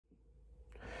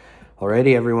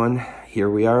Alrighty, everyone, here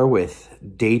we are with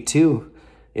day 2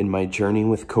 in my journey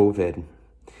with COVID.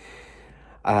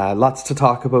 Lots to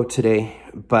talk about today,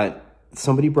 but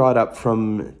somebody brought up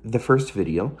from the first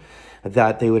video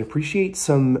that they would appreciate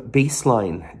some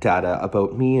baseline data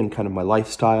about me and kind of my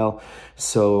lifestyle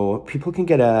so people can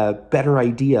get a better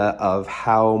idea of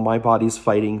how my body's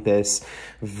fighting this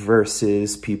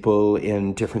versus people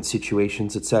in different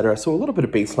situations, etc. So a little bit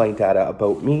of baseline data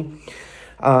about me.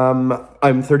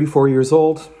 I'm 34 years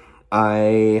old.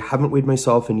 I haven't weighed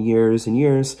myself in years and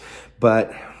years,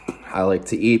 but I like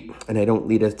to eat and I don't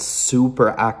lead a super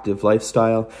active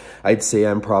lifestyle. I'd say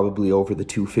I'm probably over the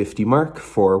 250 mark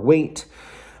for weight.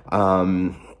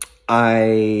 I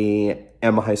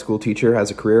am a high school teacher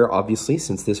as a career, obviously,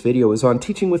 since this video is on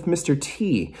Teaching with Mr.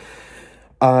 T.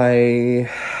 I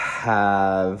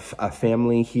have a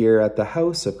family here at the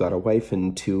house. I've got a wife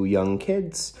and 2 young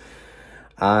kids.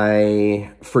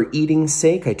 For eating's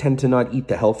sake, I tend to not eat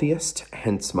the healthiest,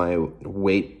 hence my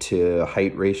weight to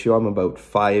height ratio. I'm about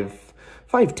 5'10",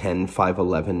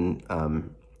 5'11",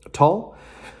 tall.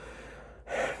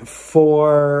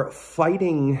 For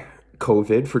fighting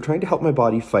COVID, for trying to help my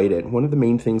body fight it, one of the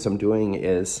main things I'm doing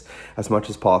is, as much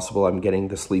as possible, I'm getting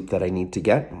the sleep that I need to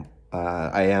get.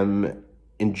 I am,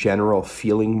 in general,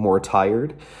 feeling more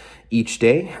tired each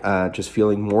day, just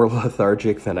feeling more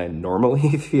lethargic than I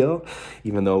normally feel,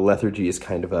 even though lethargy is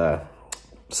kind of a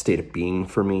state of being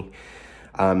for me.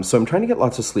 So I'm trying to get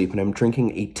lots of sleep, and I'm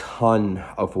drinking a ton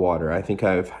of water. I think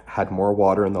I've had more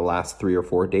water in the last 3 or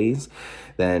 4 days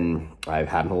than I've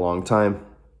had in a long time.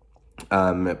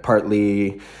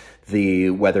 Partly the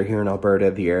weather here in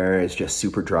Alberta, the air is just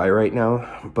super dry right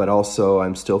now, but also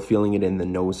I'm still feeling it in the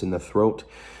nose and the throat.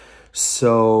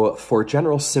 So for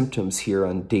general symptoms here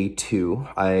on day 2,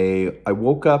 I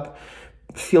woke up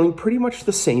feeling pretty much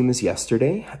the same as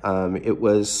yesterday. It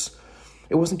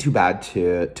wasn't too bad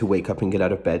to wake up and get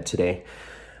out of bed today.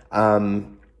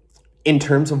 In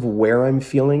terms of where I'm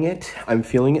feeling it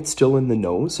still in the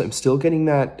nose. I'm still getting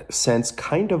that sense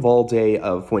kind of all day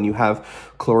of when you have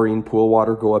chlorine pool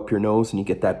water go up your nose and you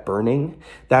get that burning.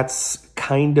 That's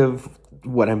kind of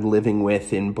what I'm living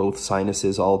with in both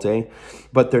sinuses all day,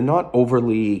 but they're not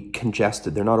overly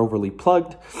congested. They're not overly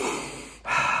plugged.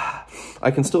 I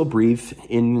can still breathe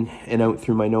in and out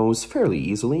through my nose fairly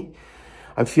easily.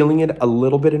 I'm feeling it a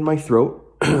little bit in my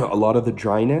throat, a lot of the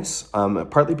dryness,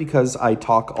 partly because I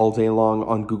talk all day long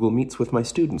on Google Meets with my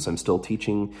students. I'm still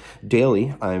teaching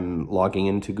daily. I'm logging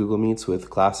into Google Meets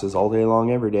with classes all day long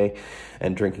every day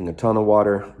and drinking a ton of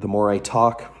water. The more I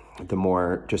talk, the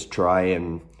more just dry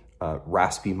and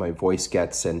raspy my voice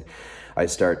gets, and I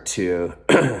start to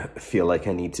feel like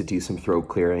I need to do some throat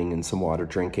clearing and some water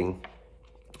drinking.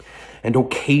 And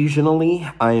occasionally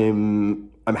I'm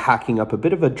hacking up a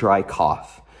bit of a dry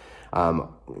cough,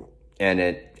 and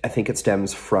I think it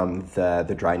stems from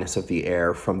the dryness of the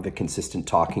air from the consistent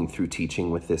talking through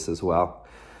teaching with this as well.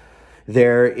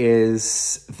 There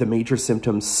is the major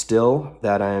symptoms still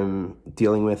that I'm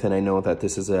dealing with, and I know that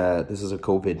this is a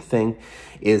COVID thing,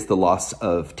 is the loss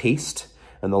of taste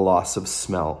and the loss of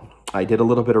smell. I did a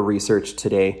little bit of research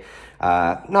today,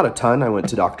 not a ton. I went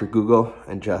to Dr. Google,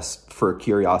 and just for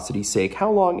curiosity's sake,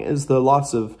 how long is the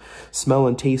loss of smell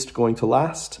and taste going to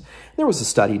last? There was a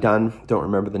study done. Don't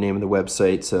remember the name of the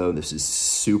website, so this is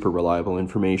super reliable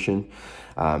information.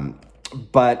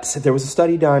 But there was a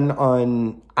study done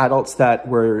on adults that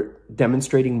were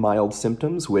demonstrating mild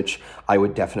symptoms, which I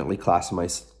would definitely class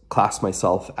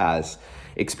myself as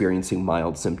experiencing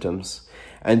mild symptoms.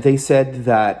 And they said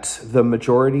that the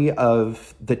majority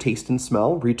of the taste and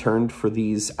smell returned for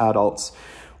these adults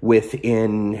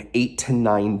within 8 to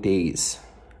 9 days.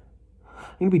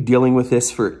 I'm going to be dealing with this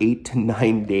for 8 to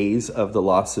 9 days of the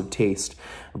loss of taste.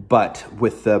 But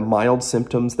with the mild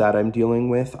symptoms that I'm dealing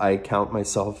with, I count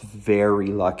myself very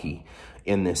lucky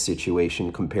in this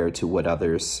situation compared to what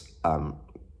others,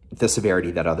 the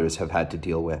severity that others have had to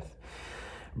deal with.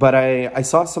 But I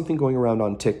saw something going around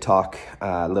on TikTok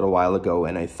a little while ago,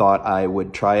 and I thought I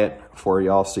would try it for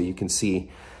y'all so you can see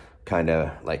kind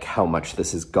of like how much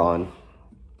this has gone.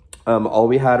 All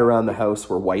we had around the house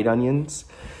were white onions.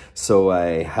 So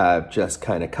I have just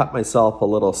kind of cut myself a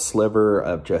little sliver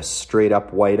of just straight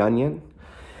up white onion.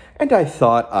 And I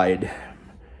thought I'd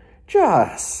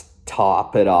just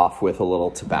top it off with a little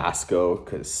Tabasco,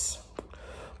 because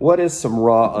what is some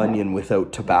raw onion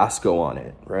without Tabasco on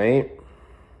it, right?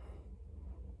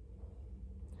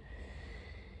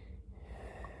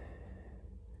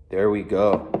 There we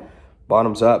go.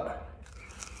 Bottoms up.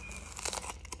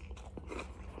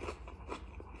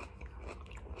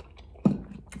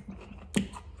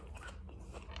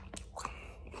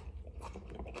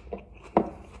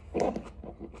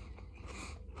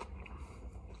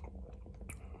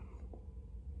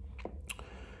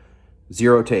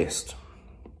 Zero taste.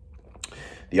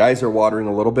 The eyes are watering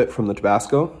a little bit from the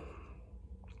Tabasco.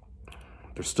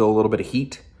 There's still a little bit of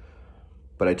heat,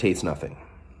 but I taste nothing.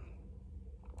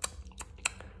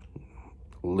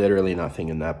 Literally nothing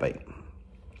in that bite.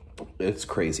 It's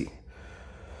crazy.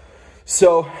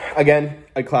 So again,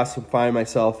 I classify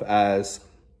myself as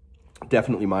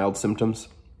definitely mild symptoms.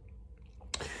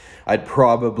 I'd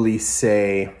probably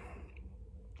say,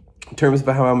 in terms of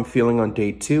how I'm feeling on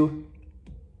day 2,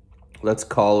 let's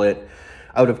call it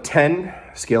out of 10,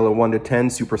 scale of 1 to 10,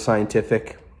 super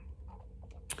scientific.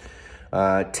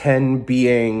 10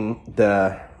 being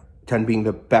the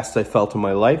best I felt in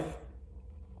my life.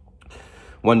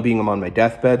 1 being I'm on my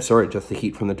deathbed. Sorry, just the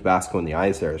heat from the Tabasco in the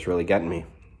eyes there is really getting me.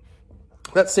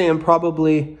 Let's say I'm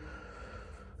probably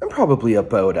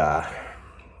about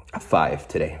a 5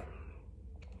 today.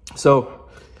 So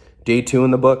day 2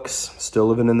 in the books, still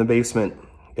living in the basement,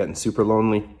 getting super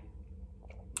lonely.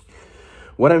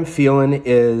 What I'm feeling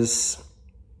is,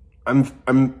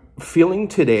 I'm feeling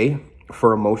today,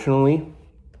 for emotionally,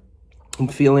 I'm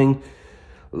feeling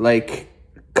like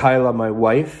Kyla, my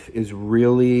wife, is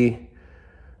really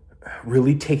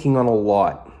taking on a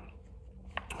lot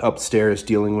upstairs,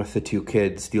 dealing with the 2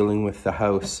 kids, dealing with the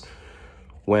house,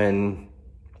 when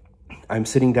I'm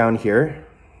sitting down here,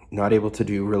 not able to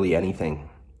do really anything.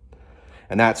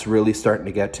 And that's really starting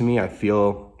to get to me. I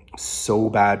feel so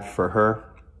bad for her.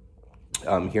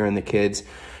 Hearing the kids,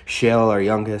 Shale, our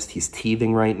youngest, he's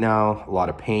teething right now, a lot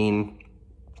of pain,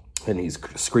 and he's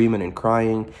screaming and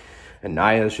crying, and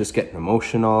Naya's just getting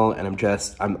emotional, and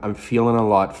I'm feeling a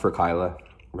lot for Kyla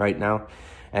right now,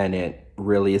 and it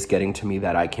really is getting to me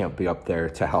that I can't be up there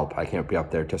to help. I can't be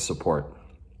up there to support.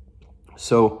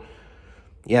 So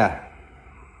yeah,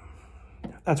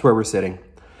 that's where we're sitting.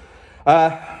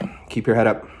 Keep your head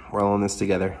up. We're all in this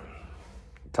together.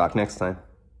 Talk next time.